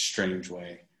and strange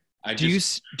way. Do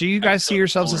you guys see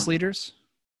yourselves as leaders?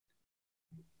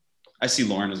 I see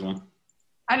Lauren as one.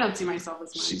 I don't see myself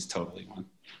as one. She's totally one.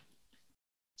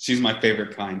 She's my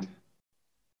favorite kind.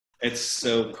 It's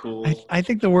so cool. I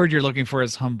think the word you're looking for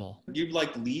is humble. You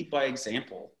like lead by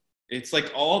example. It's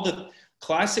like all the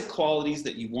classic qualities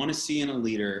that you want to see in a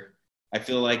leader. I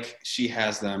feel like she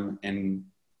has them. And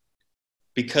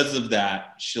because of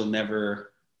that, she'll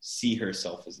never see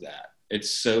herself as that. It's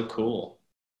so cool.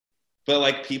 But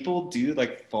like people do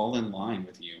like fall in line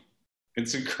with you.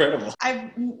 It's incredible.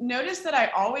 I've noticed that I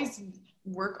always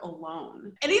work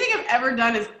alone. Anything I've ever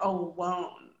done is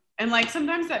alone. And like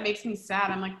sometimes that makes me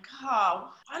sad. I'm like, God,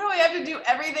 why do I have to do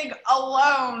everything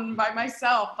alone by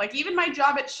myself? Like even my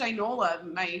job at Shinola,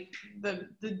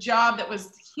 the job that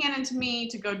was handed to me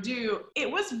to go do,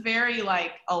 it was very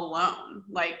like alone.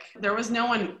 Like there was no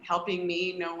one helping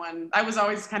me, I was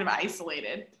always kind of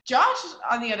isolated. Josh,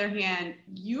 on the other hand,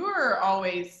 you're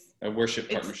always I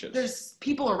worship partnerships. There's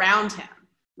people around him.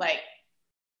 Like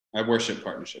I worship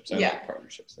partnerships. I like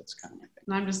partnerships. That's kind of my thing.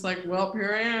 And I'm just like, well,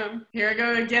 here I am. Here I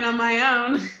go again on my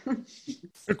own.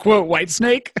 To quote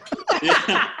Whitesnake.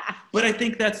 Yeah. But I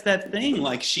think that's that thing.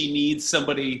 Like she needs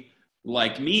somebody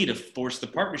like me to force the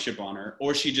partnership on her,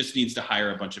 or she just needs to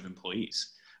hire a bunch of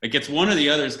employees. Like it's one or the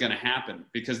other is going to happen,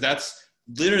 because that's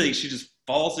literally, she just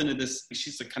falls into this.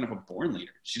 She's like kind of a born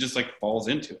leader. She just like falls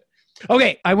into it.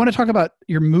 Okay. I want to talk about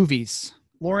your movies.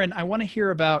 Lauren, I want to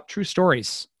hear about True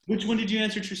Stories. Which one did you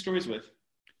answer True Stories with?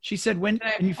 She said, when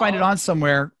you find it on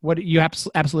somewhere, what you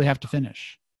absolutely have to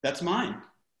finish. That's mine.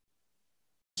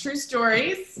 True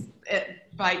Stories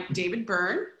by David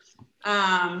Byrne.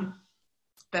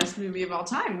 Best movie of all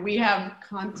time. We have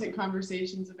constant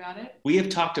conversations about it. We have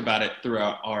talked about it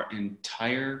throughout our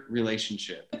entire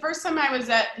relationship. The first time I was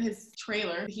at his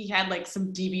trailer, he had like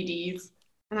some DVDs.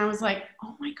 And I was like,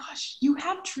 oh my gosh, you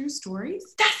have True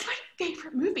Stories? That's my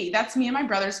favorite movie. That's me and my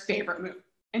brother's favorite movie.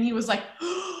 And he was like,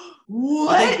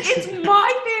 what? It's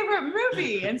my favorite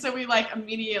movie. And so we like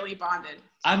immediately bonded.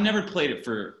 I've never played it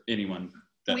for anyone.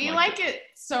 We like it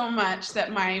so much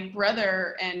that my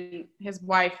brother and his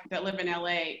wife that live in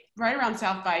LA, right around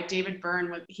South by, David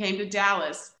Byrne came to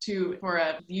Dallas for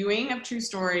a viewing of True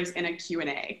Stories and a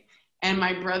Q&A. And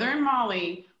my brother and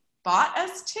Molly bought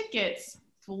us tickets,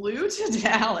 flew to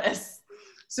Dallas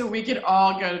so we could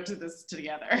all go to this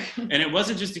together. And it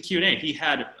wasn't just a Q&A.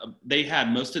 They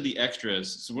had most of the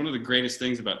extras. So one of the greatest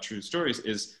things about True Stories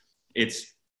is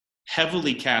it's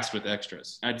heavily cast with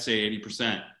extras. I'd say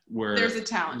 80% were there's a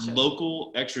talent show.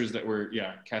 Local extras that were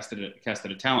cast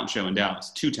at a talent show in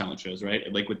Dallas. 2 talent shows, right,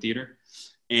 at Lakewood Theater.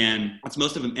 And that's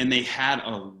most of them. And they had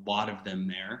a lot of them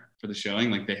there for the showing.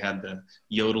 Like they had the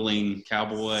yodeling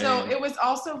cowboy. So it was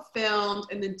also filmed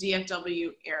in the DFW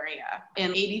area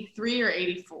in 83 or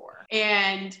 84.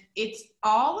 And it's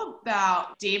all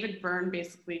about David Byrne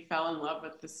basically fell in love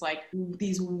with this, like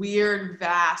these weird,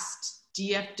 vast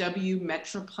DFW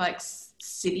metroplex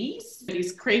cities.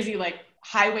 These crazy, like,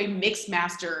 highway mix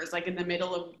masters, like in the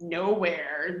middle of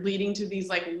nowhere, leading to these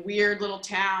like weird little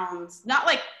towns, not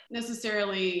like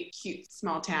necessarily cute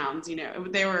small towns,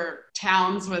 they were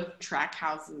towns with track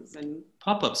houses and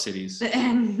pop-up cities.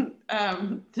 And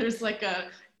there's like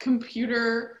a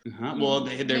computer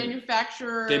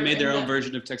manufacturer. They made their own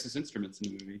version of Texas Instruments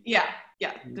in the movie. Yeah.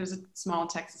 There's a small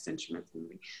Texas Instruments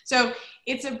movie. So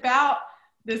it's about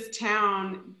this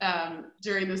town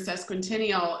during the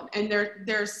sesquicentennial, and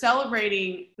they're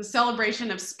celebrating the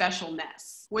celebration of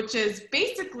specialness, which is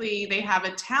basically they have a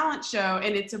talent show,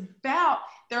 and it's about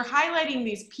they're highlighting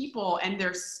these people and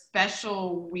their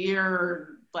special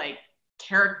weird like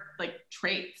character like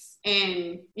traits.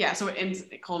 And so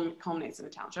it culminates in a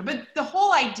talent show. But the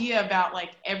whole idea about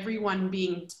like everyone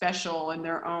being special in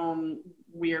their own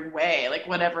weird way, like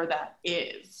whatever that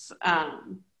is.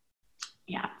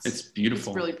 It's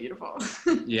beautiful. It's really beautiful.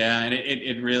 Yeah, and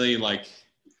it really, like,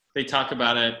 they talk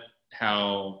about it,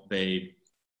 how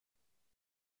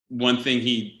one thing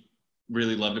he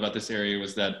really loved about this area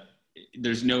was that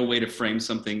there's no way to frame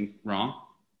something wrong,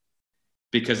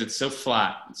 because it's so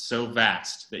flat, it's so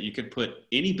vast that you could put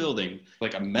any building,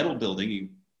 like a metal building, you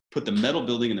put the metal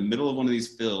building in the middle of one of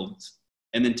these fields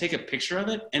and then take a picture of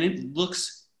it, and it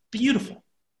looks beautiful.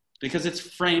 Because it's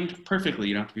framed perfectly.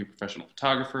 You don't have to be a professional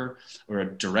photographer or a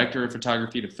director of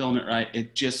photography to film it right.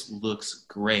 It just looks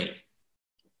great.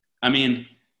 I mean,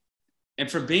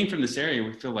 and for being from this area,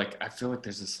 I feel like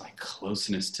there's this like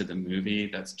closeness to the movie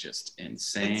that's just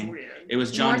insane. It's weird. It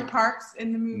was North Park's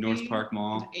in the movie. North Park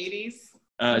Mall. In the 80s.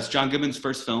 It's John Goodman's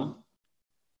first film,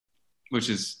 which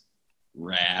is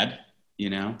rad,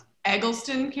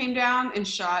 Eggleston came down and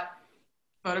shot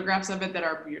photographs of it that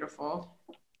are beautiful.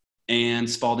 And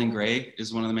Spalding Gray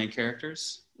is one of the main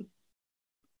characters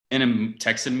in a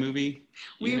Texan movie.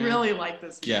 We really like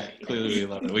this movie. Yeah, clearly we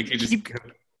love it. We could just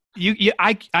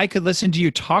I could listen to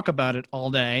you talk about it all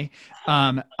day.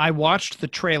 I watched the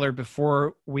trailer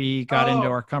before we got into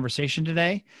our conversation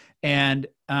today, and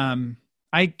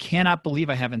I cannot believe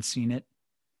I haven't seen it,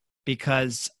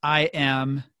 because I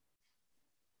am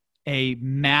a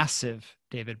massive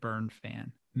David Byrne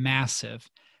fan. Massive.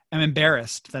 I'm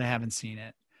embarrassed that I haven't seen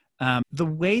it. The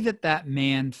way that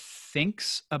man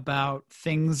thinks about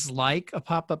things like a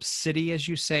pop-up city, as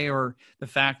you say, or the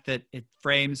fact that it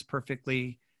frames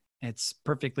perfectly It's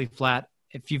perfectly flat.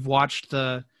 If you've watched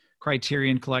the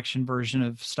Criterion Collection version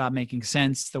of Stop Making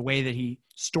Sense, the way that he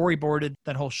storyboarded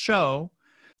that whole show,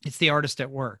 it's the artist at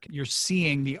work. You're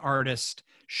seeing the artist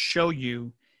show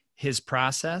you his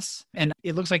process, and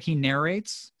it looks like he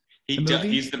narrates.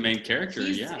 He's the main character.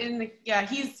 He's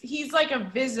like a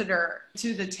visitor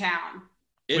to the town,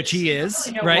 which he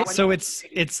is, right? So it's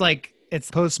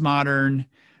postmodern.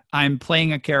 I'm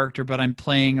playing a character, but I'm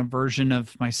playing a version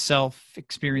of myself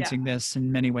experiencing this in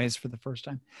many ways for the first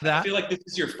time. I feel like this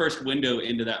is your first window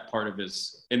into that part of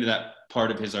his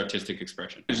artistic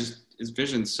expression. It's just his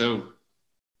vision's so,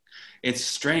 it's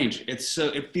strange.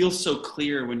 It feels so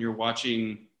clear when you're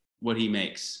watching what he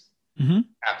makes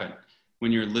happen.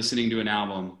 When you're listening to an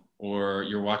album or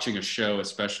you're watching a show,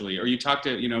 especially, or you talk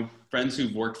to, friends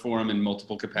who've worked for him in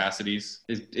multiple capacities.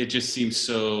 It just seems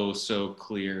so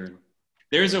clear.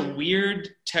 There's a weird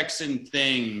Texan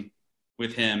thing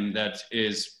with him that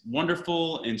is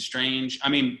wonderful and strange. I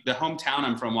mean, the hometown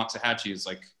I'm from, Waxahachie, is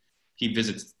like, he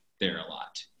visits there a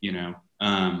lot,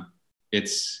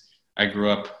 I grew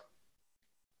up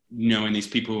knowing these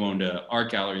people who owned an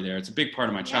art gallery there. It's a big part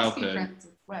of my childhood. Friends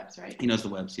with Webbs, right? He knows the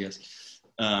Webbs, yes.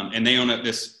 And they own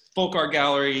this folk art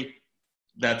gallery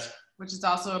which is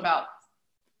also about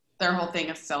their whole thing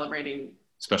of celebrating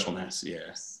specialness.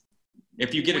 Yes.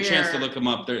 If you get a chance to look them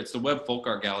up, it's the Webb Folk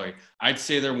Art Gallery. I'd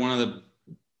say they're one of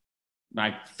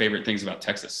my favorite things about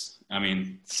Texas. I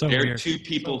mean, they're two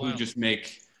people who just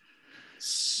make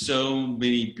so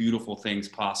many beautiful things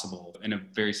possible in a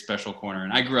very special corner.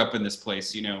 And I grew up in this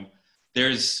place,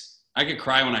 I could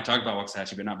cry when I talk about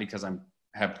Waxahachie, but not because I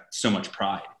have so much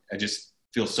pride. I just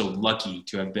feel so lucky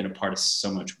to have been a part of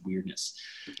so much weirdness.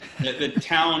 The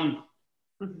town,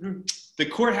 the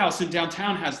courthouse in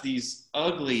downtown has these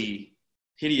ugly,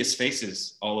 hideous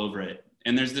faces all over it.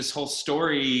 And there's this whole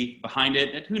story behind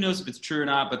it. And who knows if it's true or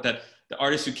not, but that the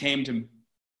artist who came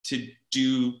to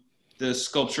do the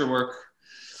sculpture work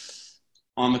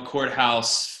on the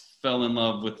courthouse fell in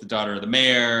love with the daughter of the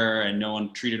mayor, and no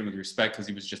one treated him with respect because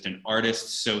he was just an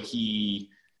artist. So he,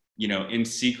 in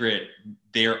secret,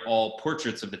 they're all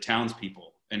portraits of the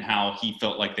townspeople and how he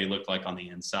felt like they looked like on the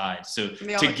inside. So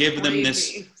to give them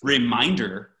this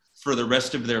reminder for the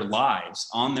rest of their lives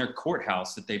on their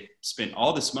courthouse that they've spent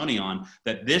all this money on,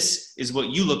 that this is what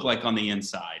you look like on the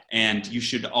inside. And you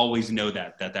should always know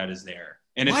that is there.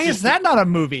 And why is that not a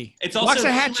movie? It's also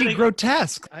Waxahachie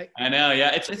grotesque. I know,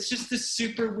 yeah. It's just this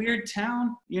super weird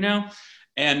town,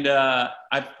 And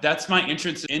that's my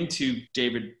entrance into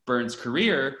David Byrne's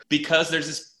career, because there's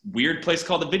this weird place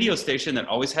called the Video Station that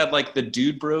always had like the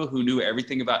dude bro who knew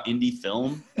everything about indie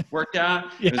film worked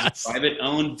out. Yes. It was a private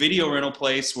owned video rental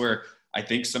place where I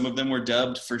think some of them were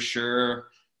dubbed for sure.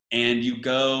 And you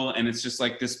go and it's just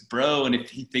like this bro. And if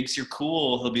he thinks you're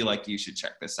cool, he'll be like, you should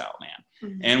check this out, man.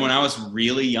 Mm-hmm. And when I was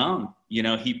really young,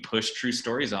 he pushed true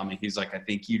stories on me. He's like, I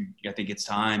think it's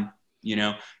time.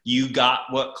 You got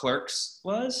what Clerks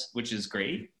was, which is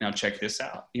great. Now check this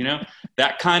out,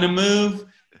 that kind of move.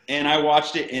 And I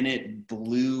watched it and it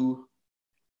blew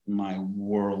my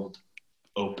world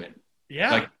open.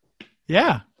 Yeah.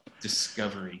 Yeah.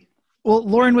 Discovery. Well,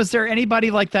 Lauren, was there anybody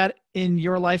like that in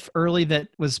your life early that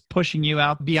was pushing you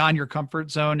out beyond your comfort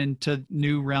zone into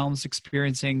new realms,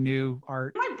 experiencing new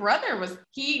art? My brother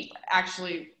he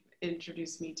actually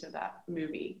introduced me to that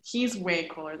movie. He's way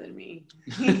cooler than me.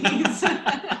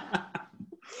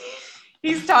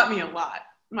 He's taught me a lot.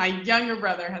 My younger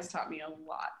brother has taught me a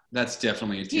lot. That's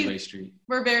definitely a two-way street.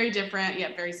 We're very different,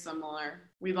 yet very similar.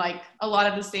 We like a lot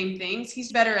of the same things.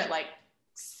 He's better at like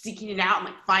seeking it out and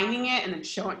like finding it and then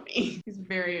showing me. He's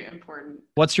very important.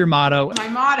 What's your motto? My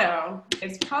motto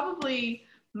is probably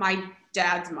my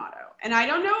dad's motto. And I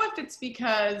don't know if it's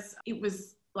because it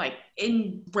was like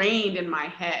ingrained in my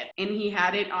head and he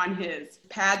had it on his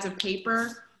pads of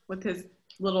paper with his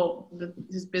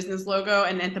his business logo,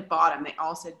 and at the bottom they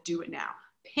all said, do it now.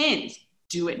 Pins,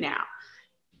 do it now.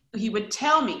 He would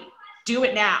tell me, do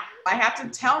it now. I have to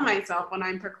tell myself when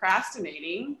I'm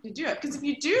procrastinating to do it, because if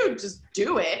you do, just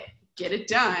do it, get it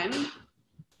done,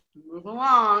 move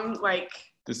along. Like,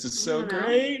 this is so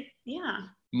great. Yeah.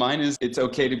 Mine is, it's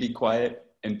okay to be quiet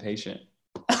and patient.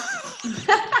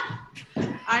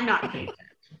 I'm not patient.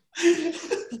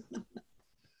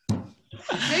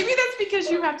 Maybe that's because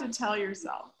you have to tell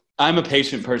yourself. I'm a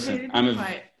patient person.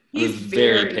 He's a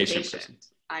very patient person.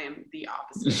 I am the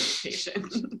opposite of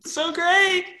patient. So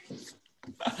great.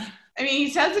 I mean, he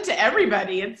says it to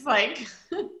everybody. It's like,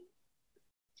 do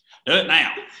it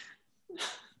now.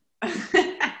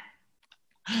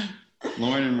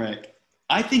 Lauren and Rick.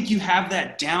 I think you have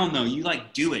that down though. You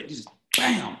like do it. You just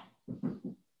bam.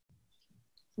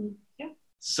 Yeah.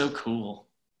 So cool.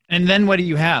 And then what do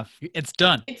you have? It's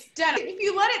done. It's done. If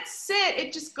you let it sit,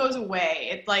 it just goes away.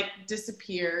 It like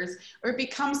disappears or it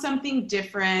becomes something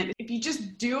different. If you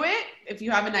just do it, if you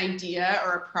have an idea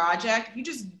or a project, if you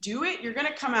just do it, you're going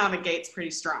to come out of the gates pretty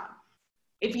strong.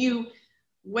 If you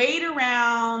wait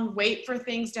around, wait for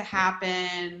things to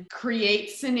happen, create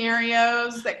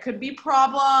scenarios that could be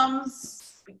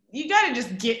problems, you got to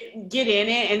just get in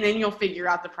it, and then you'll figure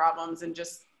out the problems and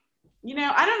just,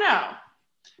 I don't know.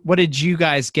 What did you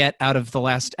guys get out of the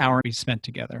last hour we spent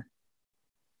together?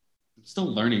 I'm still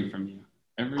learning from you.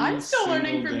 I'm still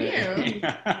learning from you.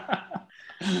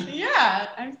 Yeah,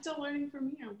 I'm still learning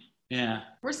from you. Yeah.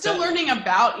 We're still learning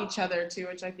about each other too,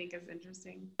 which I think is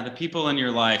interesting. The people in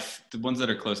your life, the ones that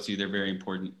are close to you, they're very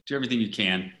important. Do everything you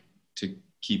can to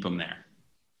keep them there.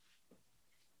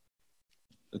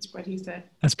 That's what he said.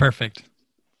 That's perfect.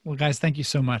 Well, guys, thank you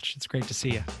so much. It's great to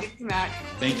see you. Thanks, Max.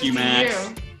 Thank you,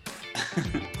 Max.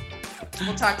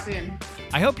 We'll talk soon.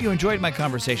 I hope you enjoyed my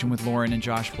conversation with Lauren and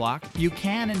Josh Block. You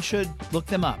can and should look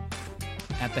them up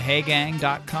at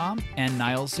theheygang.com and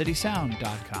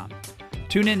nilescitysound.com.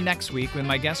 Tune in next week when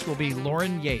my guest will be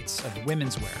Lauren Yates of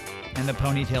Women's Wear and the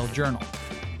Ponytail Journal.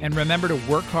 And remember to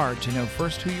work hard to know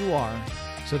first who you are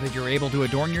so that you're able to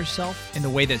adorn yourself in the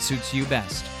way that suits you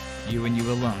best, you and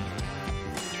you alone.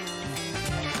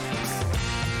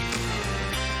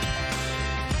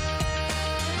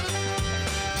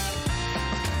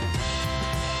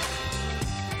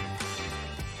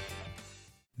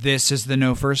 This is the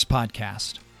Know First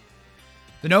Podcast.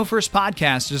 The Know First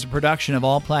Podcast is a production of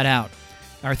All Plat Out.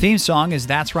 Our theme song is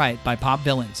That's Right by Pop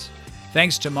Villains.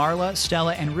 Thanks to Marla,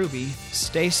 Stella, and Ruby.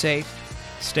 Stay safe,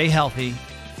 stay healthy,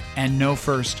 and know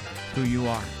first who you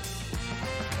are.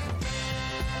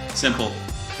 Simple.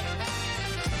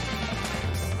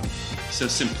 So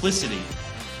simplicity,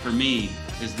 for me,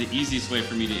 is the easiest way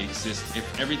for me to exist.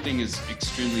 If everything is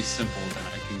extremely simple, then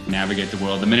I can navigate the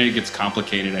world. The minute it gets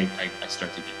complicated, I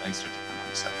start to come on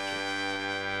myself.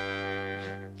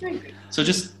 So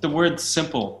just the word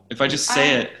simple. If I just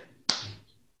say it.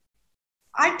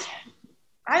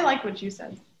 I like what you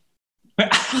said.